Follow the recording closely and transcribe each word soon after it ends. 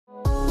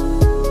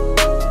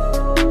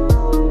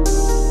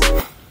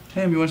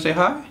Cam, you wanna say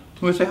hi?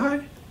 You wanna say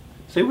hi?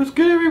 Say what's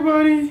good,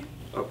 everybody.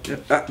 Oh,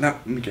 yeah, no,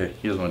 okay,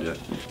 he doesn't want to do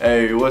that.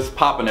 Hey, what's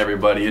poppin',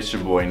 everybody? It's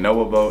your boy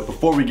Noah Boat.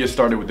 Before we get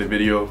started with the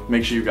video,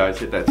 make sure you guys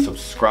hit that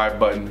subscribe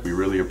button. We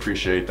really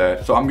appreciate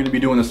that. So I'm gonna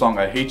be doing the song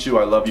I Hate You,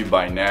 I Love You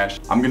by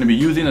Gnash. I'm gonna be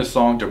using the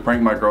song to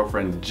prank my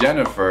girlfriend,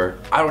 Jennifer.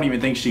 I don't even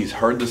think she's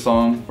heard the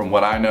song from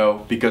what I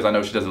know, because I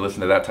know she doesn't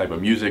listen to that type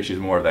of music. She's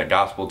more of that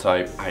gospel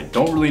type. I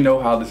don't really know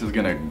how this is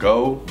gonna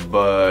go,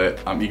 but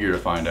I'm eager to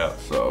find out.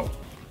 So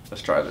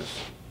let's try this.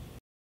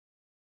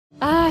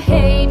 I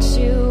hate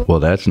you.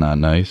 Well, that's not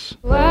nice.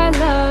 I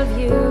love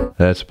you.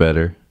 That's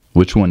better.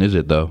 Which one is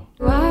it though?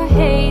 I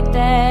hate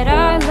that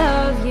I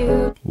love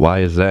you.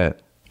 Why is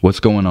that? What's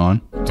going on?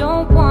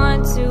 Don't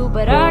want to,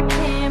 but I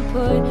can't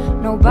put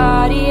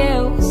nobody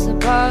else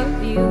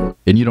above you.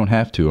 And you don't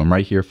have to. I'm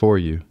right here for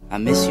you. I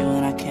miss you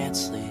when I can't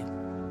sleep.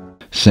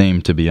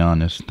 Same, to be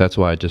honest. That's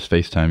why I just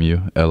FaceTime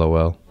you,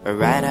 LOL. Or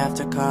right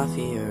after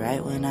coffee, or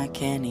right when I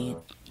can't eat.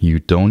 You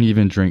don't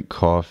even drink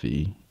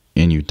coffee,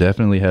 and you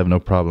definitely have no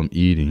problem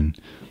eating.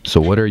 So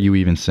what are you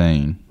even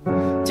saying?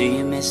 Do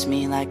you miss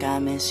me like I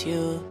miss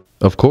you?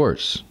 Of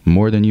course,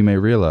 more than you may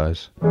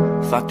realize.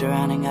 Fucked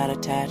around and got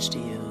attached to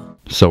you.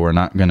 So we're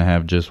not gonna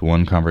have just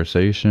one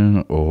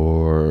conversation,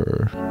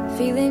 or...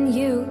 Feeling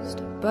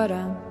used, but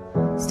I'm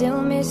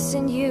still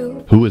missing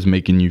you. Who is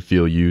making you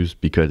feel used?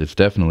 Because it's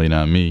definitely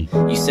not me.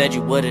 You said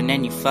you wouldn't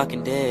and you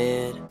fucking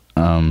did.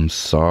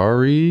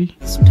 Sorry?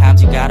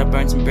 Sometimes you gotta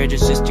burn some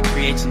bridges just to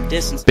create some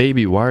distance.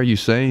 Baby, why are you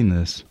saying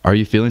this? Are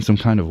you feeling some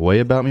kind of way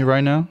about me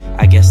right now?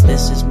 I guess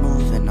this is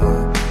moving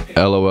on.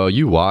 LOL,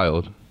 you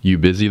wild. You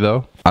busy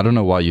though? I don't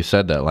know why you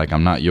said that, like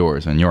I'm not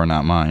yours and you're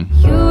not mine.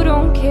 You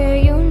don't care,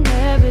 you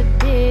never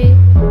did.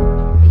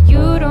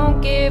 You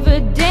don't give a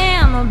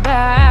damn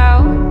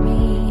about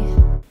me.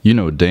 You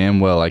know damn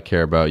well I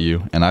care about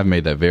you, and I've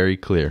made that very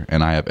clear,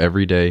 and I have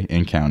every day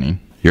and counting.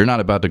 You're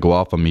not about to go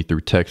off on me through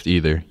text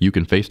either. You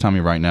can FaceTime me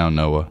right now,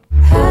 Noah.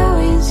 How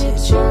is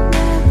it you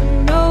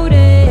never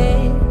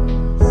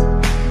noticed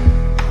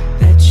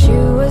that you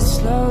were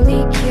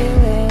slowly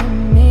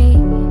killing me?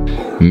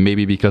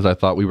 Maybe because I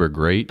thought we were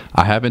great.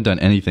 I haven't done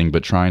anything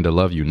but trying to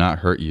love you, not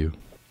hurt you.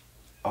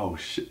 Oh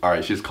shit.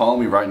 Alright, she's calling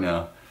me right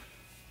now.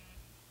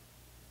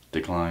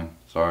 Decline.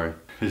 Sorry.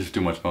 This is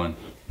too much fun.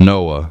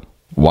 Noah,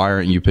 why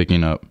aren't you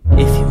picking up?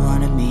 If you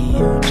wanted me,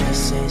 you would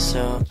just say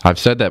so. I've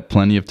said that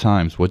plenty of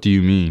times. What do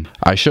you mean?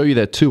 I show you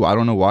that too. I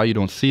don't know why you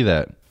don't see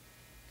that.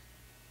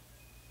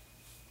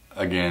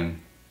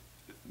 Again.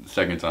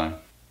 Second time.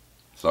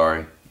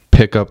 Sorry.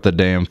 Pick up the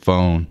damn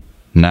phone.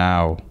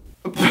 Now.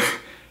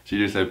 She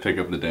just said pick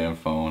up the damn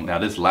phone. Now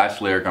this last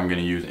lyric I'm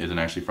gonna use isn't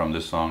actually from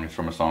this song. It's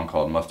from a song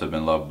called Must Have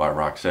Been Loved by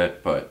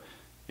Roxette, but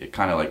it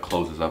kind of like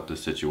closes up the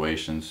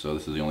situation, so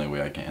this is the only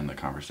way I can end the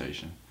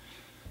conversation.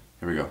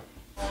 Here we go.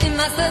 It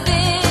must have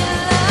been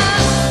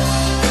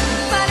love,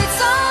 but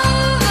it's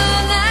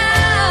over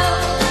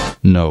now.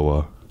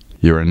 Noah,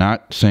 you're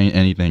not saying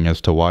anything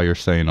as to why you're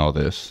saying all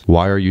this.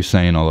 Why are you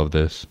saying all of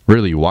this?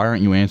 Really, why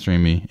aren't you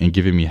answering me and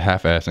giving me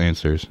half-ass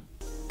answers?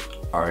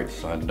 Alright,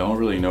 so I don't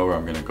really know where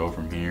I'm gonna go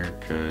from here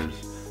because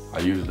I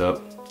used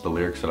up the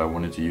lyrics that I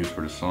wanted to use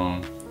for the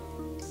song.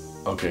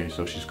 Okay,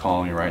 so she's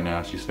calling me right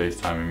now. She's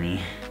FaceTiming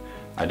me.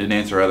 I didn't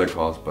answer other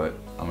calls, but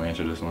I'm gonna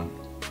answer this one.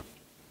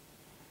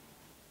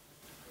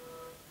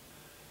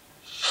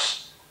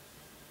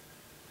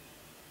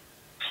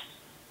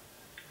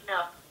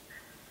 No.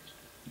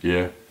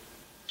 Yeah.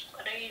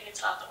 What are you even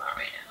talking about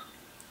right now?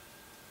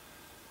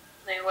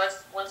 Like,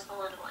 what's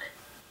going on?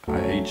 I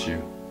hate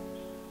you.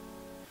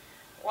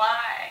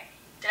 Why?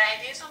 Did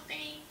I do something?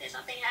 Did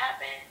something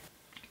happen?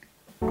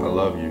 I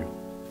love you.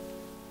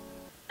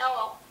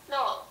 No.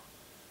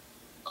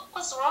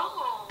 What's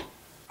wrong?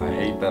 I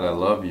hate that I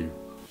love you.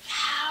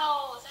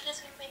 How? That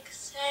doesn't make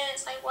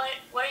sense. Like, what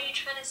are you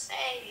trying to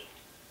say?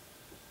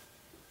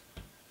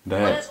 What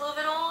That is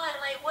moving on?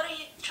 Like, what are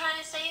you trying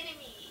to say to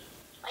me?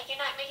 Like, you're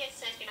not making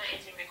sense. You're not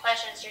answering my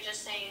questions. You're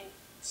just saying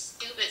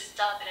stupid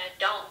stuff, and I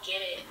don't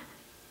get it.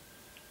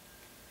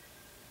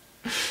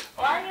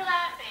 Why are you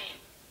laughing?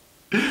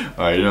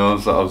 Alright, you know, I'm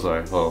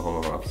sorry.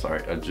 Hold on. I'm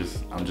sorry. I'm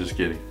just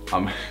kidding.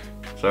 I'm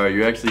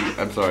sorry.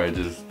 I'm sorry.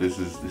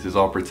 This is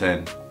all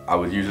pretend. I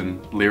was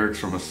using lyrics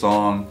from a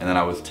song, and then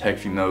I was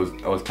texting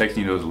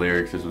you those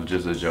lyrics. This was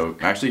just a joke.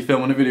 I'm actually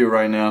filming a video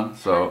right now,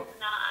 so.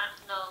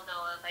 No,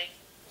 like.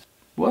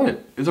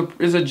 What?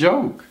 It's a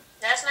joke.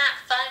 That's not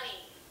funny.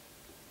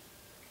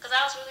 Cause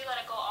I was really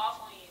about to go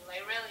off on you.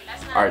 Like, really,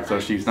 that's not Alright, so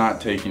funny. she's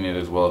not taking it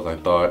as well as I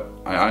thought.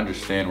 I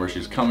understand where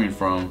she's coming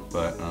from,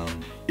 but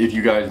if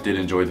you guys did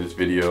enjoy this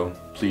video,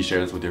 please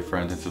share this with your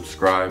friends and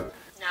subscribe.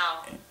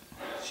 No.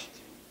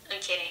 I'm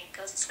kidding.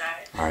 Go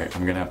subscribe. Alright,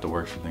 I'm gonna have to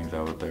work some things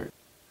out with her.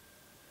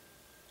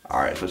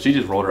 Alright, so she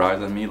just rolled her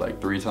eyes at me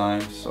like 3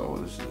 times, so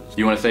this is...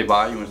 You wanna say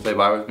bye? You wanna say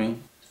bye with me?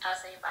 I'll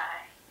say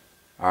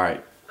bye.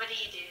 Alright. What do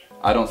you do?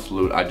 I don't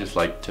salute, I just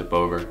like tip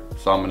over.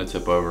 So I'm gonna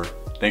tip over.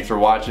 Thanks for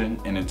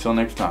watching, and until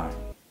next time.